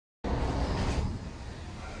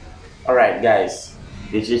Alright, guys.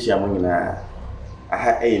 This is Yamuna. I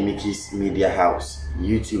have a Mickey's Media House.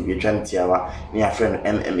 YouTube, you're trying to tell me a friend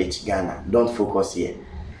MMH Ghana. Don't focus here.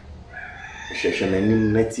 Shesha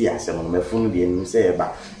neti asem me funu de nim say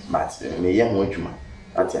ba but me ye ho adwuma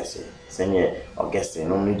atiase senye August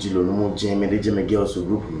no no jilo no mo je me de je me girls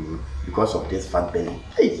group because of this fat belly.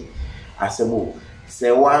 Hey, asemo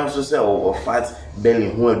say one so say o fat belly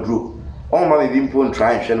ho aduro on ma be mpo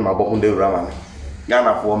try and hwe ma bo hunde rama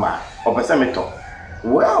Ghana for ma o pese me to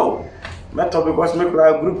well matter because me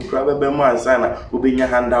group crowd be mo ansana obenya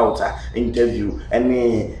handout interview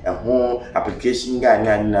any ho application ga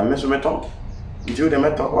na me so me to until the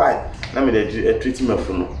matter why let me treat me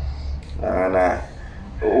phone na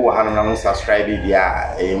o wa hanu na subscribe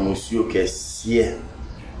dia musio kese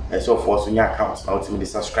so for so nya account na ultimately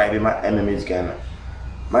subscribe my MMH Ghana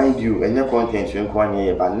mind you any content you nko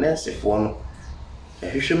anya ba nurse for no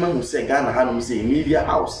ehwehwe ma hu say Ghana hanu say media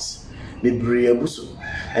houses be breabuso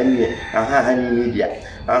ene aha media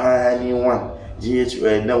aha ni one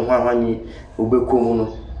GH na ho ni obekomu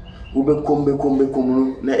no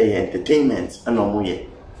Ubekombe na entertainment and no moye.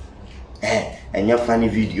 Enya funny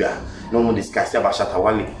video no mo discuss about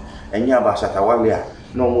Shatawale. Enya about Shatawale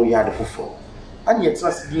no mo ya de fofo. And yet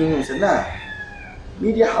trust being say na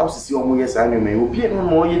media houses your moye sa me obi no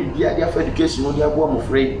mo ye bia dia for education no dia bo am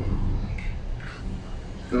afraid.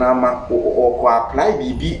 Na ma o apply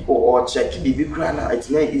bibi or check bibi kra na it's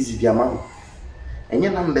not easy dia man.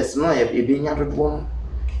 Enya numbers no e be nya dodo.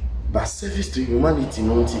 But service to humanity,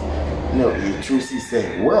 no, you choose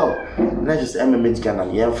say, well, not just MMH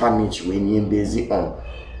Ghana, you fan niche when you're busy on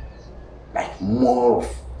like more of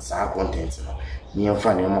our content. You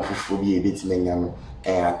fan your more phobia, a bit many and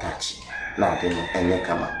attach. Now, then, and you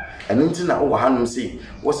come up. And until now, what say,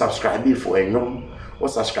 what subscribing for a no,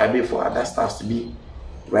 what subscribing for other stuff to be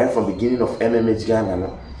right from beginning of MMH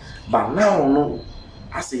Ghana. But now, no.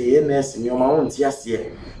 I say yes, in your own tears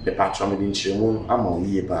here. The patron in Chimon, I'm on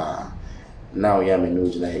ye bar. Now, ya may know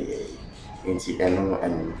July into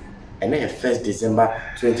and then 1st December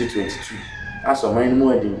 2022. As a man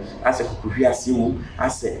wedding, as a Kuya Simu, I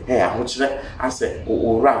say, hey, I say,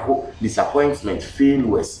 oh, raho, disappointment,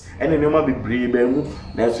 failures, and then you might be brave.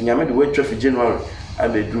 Now, so you made the way traffic general. I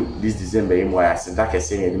will do this December in why I said that I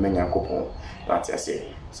say, the man coupon. That's I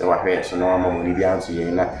say. So I hear so now I'm going to answer you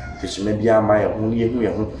na fish maybe I my only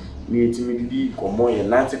who me to me be come more than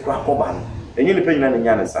 90 crack oban. And you depend on the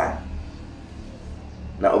yana side.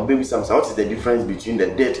 Now baby some what is the difference between the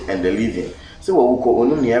dead and the living? So what we call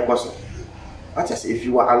only near question. I just if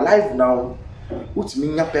you are alive now, what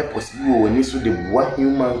mean your purpose you will need to the what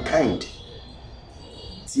humankind.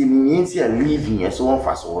 See means you are living as one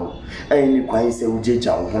fast one. And you can say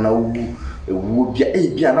ujeja una wu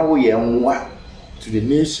bia na wo ye nwa to the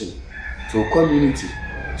nation, to a community,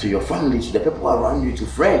 to your family, to the people around you, to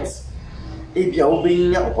friends. If you are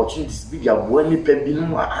obeying opportunities, be your one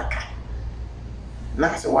pebble aka.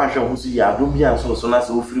 Now, so why shall we see ya? Don't be so na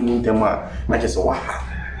so free winter man. Not just waha.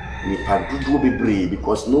 We will be brave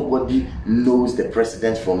because nobody knows the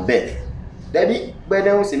president from birth. Daddy, but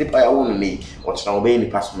then we see the power only make or shall obey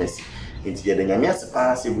the past mercy. It's the Yamias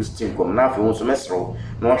pass a boosting come now for one semester,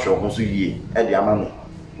 no show who ye at the amount.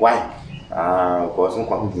 Why? Because on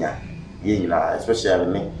Kwamia, especially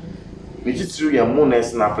me. Which is through your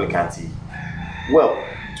moonest applicant. Well,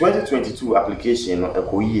 2022 application a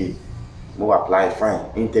coye, no apply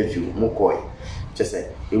fine, interview, no coy. Just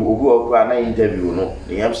say, it will go up an interview, no,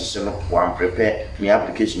 the ambition one prepare me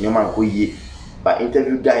application, your man coye, but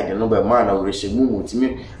interview guide the number man or ratio move to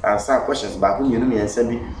me and some questions about whom you know me and send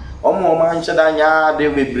me. Omo man shadanya they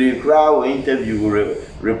will break crowd interview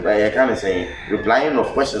reply I can't say replying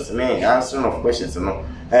of questions and answering of questions no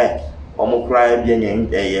eh omo cry bia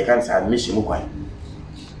you can't say admission mo kwan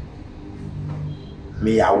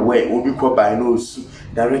me aware obi ko by no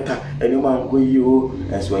director anyone go you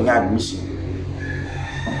as when admission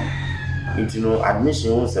into no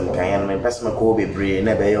admission on some kind me person ko be brave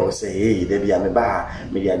na be you say hey there be am ba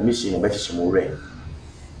me admission be chi mo re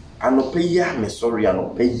ano pay ya me sorry ano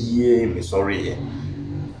pay ye me sorry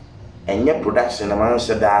and your production man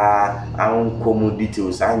said that common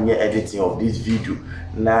details and your editing of this video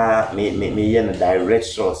na me yen direct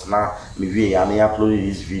shots na me we ya me upload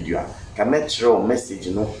this video can make sure message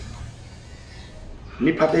no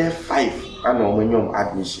nipa be 5 and on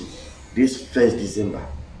admission this 1st December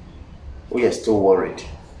we are still worried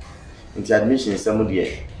into admission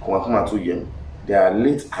somebody come to you. There are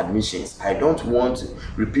late admissions. I don't want to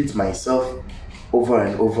repeat myself over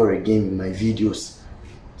and over again in my videos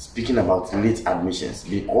speaking about late admissions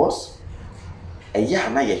because a year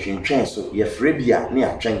na ye twentwen so ye free bia na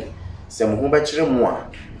ya twen se mo ho be kire mo a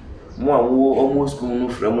mo almost school no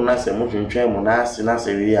from na say mo twentwen mo na ase na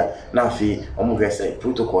say we ya na fi omo hwe say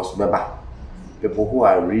protocols beba. People who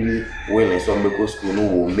are really willing to go school no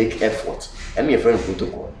will make effort. Any friend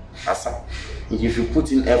protocol. Asa. If you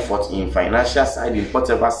put in effort in financial side, in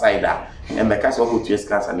whatever side and because of what years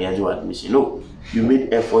class and your admission. No, you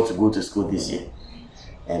made effort to go to school this year.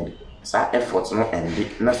 And that effort not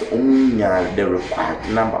ended. That's only the required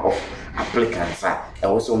number of applicants and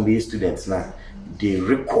also be students now. They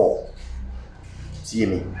recall. See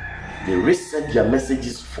me. They reset their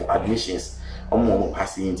messages for admissions.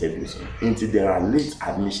 Passing interviews into there are late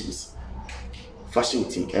admissions.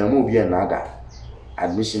 Faculty and will be another.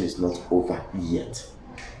 Admission is not over yet.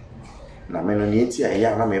 Now,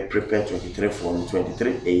 I may prepare 23 from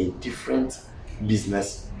 23 a different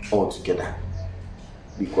business altogether.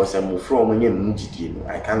 Because I'm from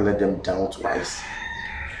I can't let them down twice.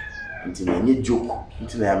 Until I joke,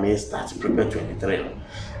 until I may start to prepare 23.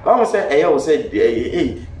 I say,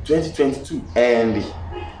 hey, 2022 and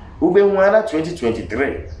Ube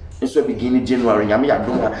 2023. This will begin January.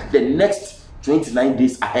 The next 29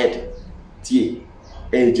 days ahead.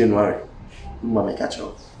 January.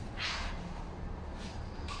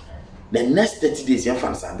 The next 30 days,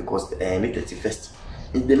 because the 31st.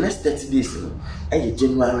 In the next 30 days,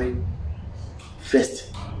 January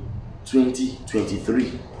 1st,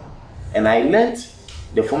 2023. And I learned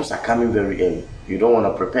the forms are coming very early. You don't want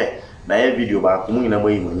to prepare. Now, video about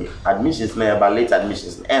admissions, about late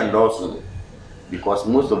admissions, and also because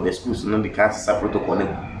most of the schools know the cancer protocol.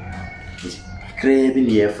 Craving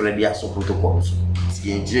the Freddy protocols.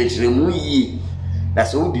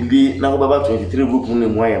 That's all delay now about 23 book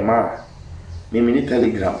on my mini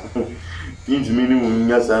telegram. Into minimum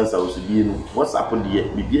years answer was to be what's happened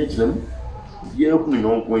yet. Be dear to them. Dear,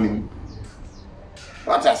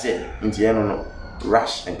 what I said, into no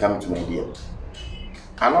rush and come to my dear.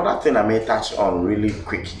 Another thing I may touch on really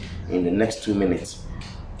quick in the next 2 minutes.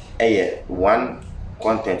 One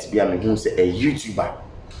content be who say a YouTuber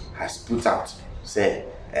has put out say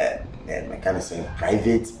mechanism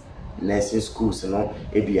private nursing schools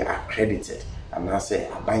be accredited. And I say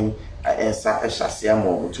buying a chassis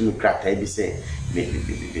more to crack be say they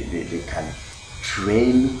can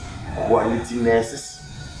train quality nurses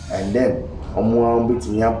and then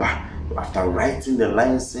after writing the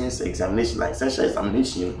licensure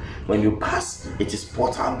examination, when you pass, it is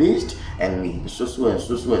portal based and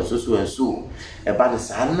so. About the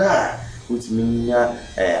sana, which means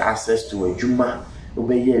access to a Juma,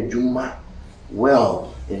 obey a Juma.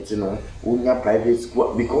 Well, in private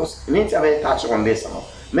school, because I need to touch on this.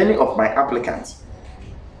 Many of my applicants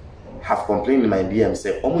have complained in my DM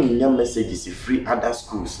say, your message is free other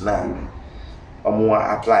schools now.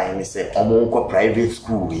 Apply and say, private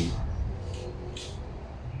school.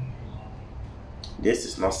 This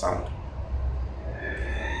is not sound.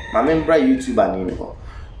 My member YouTuber Nino.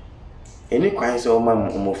 Any kinds of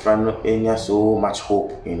my friend any so much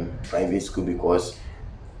hope in private school because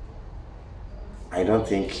I don't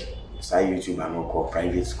think say YouTuber no call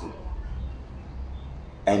private school.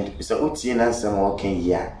 And so Utina some working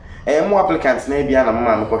here. More applicants maybe and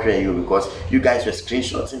I'm going you because you guys were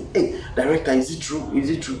screenshotting. Hey, director, is it true?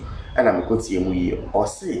 Is it true? And I'm going to or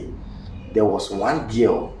say there was one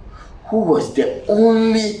girl who was the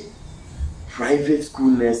only private school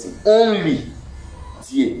nursing, only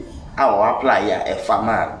our apply a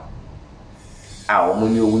farmer, our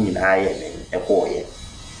money winning higher a boy,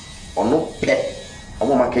 or no pet, or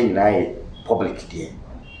mama can public dear,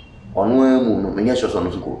 or no many shots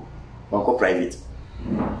on school, or private.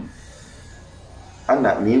 And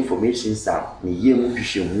that me information, sir, me ye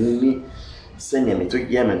me send me to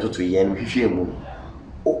year to year,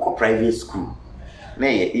 or private school.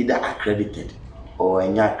 Nay, either accredited or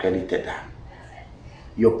accredited.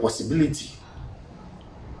 Your possibility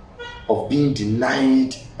of being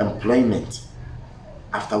denied employment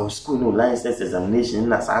after school no license examination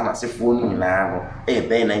na sana se phone na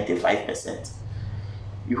 95%.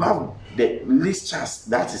 You have the least chance,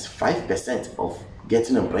 that is 5% of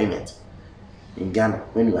getting employment in Ghana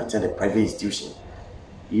when you attend a private institution,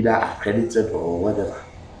 either accredited or whatever.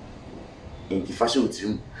 In the fashion with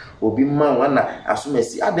him, will be man one assume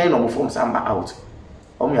see I then from some out.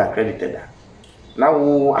 Only accredited.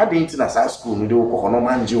 Now I didn't in a school, no do no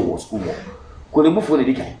man jail school more. Could you move for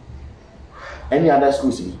the any other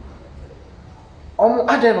schools be?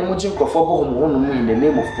 I then no jim for in the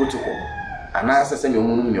name of protocol. And answer send your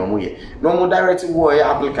money. No more direct war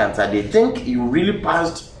applicants, they think you really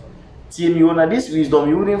passed TMU. Now this wisdom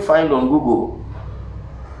you wouldn't find on Google.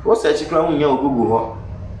 What's that you on Google?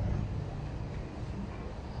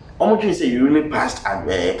 How much you say you really passed at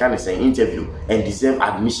kind of say interview and deserve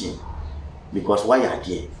admission? because why are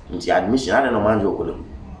there into admission I don't know man you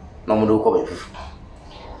no mo do ko be fufu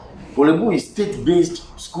Kolebu is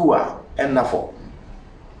state-based school and for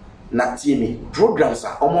na tie me programs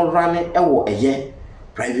are omo running ewo eye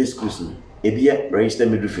private schools ni ebi register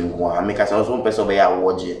midwifery nko a make us also person be ya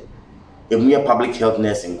woje emu public health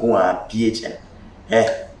nursing nko a PHN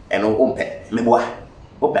and ompe meboa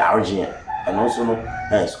ope RGN and also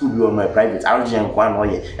no school be on my private RGN nko an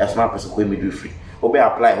oye e smart person ko midwifery obe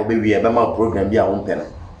apply obe we be ma program bi a ompe na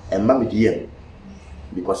and ma me die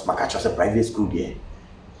because maka chose private school there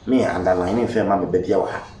me underline fe ma me be bia wa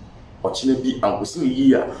ha ochine bi ankosi ni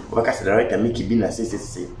yi a obeka se director make bi na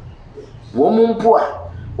say wo mu mpo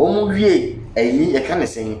a wo mu wie ayi e ka ne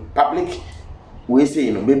sen public we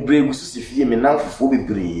say no be bregu so se fie me na fofo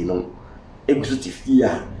bebre no egusu ti fie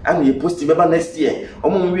a ana ye post be ba next year o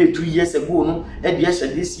mu wie 2 years ago no e de hye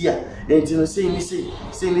this year enti no say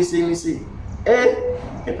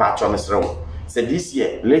e pa cho me srew say this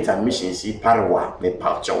year late admission si parwa me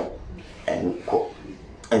pa cho and ko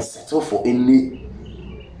and settle for any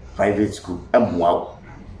private school emwa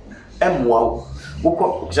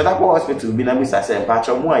uko jada ko hospital bi na mi sa say pa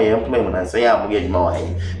cho mu aye employ mu na say am ge adwuma wa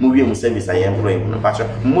aye mu wie mu service aye employ mu pa cho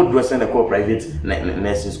mu do say na ko private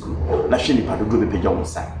nursing school na hwe ni pa do be pejja mu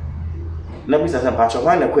sa na bi sa say pa cho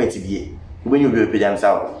na ko etibie ubenyo bi pejja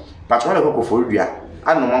nsa pa cho na ko for dua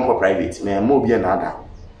anu man ko private na mo bi na ada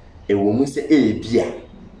e wo mu say e bia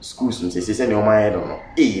schools no say na o man e do no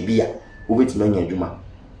e bia obetime anya adwuma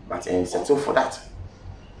but settle for that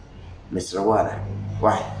Mr. Wada,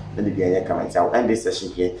 why? Let me be a comment. I'll end this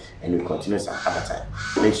session here and we'll continue some other time.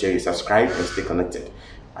 Make sure you subscribe and stay connected.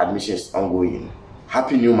 Admission is ongoing.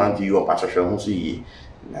 Happy new month to you, Patricia.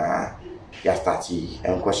 Nah, ya starting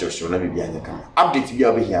and question. Let me be a comment. Update you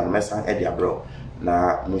over here. Messa Eddie Bro.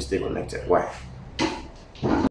 Nah, no stay connected. Why?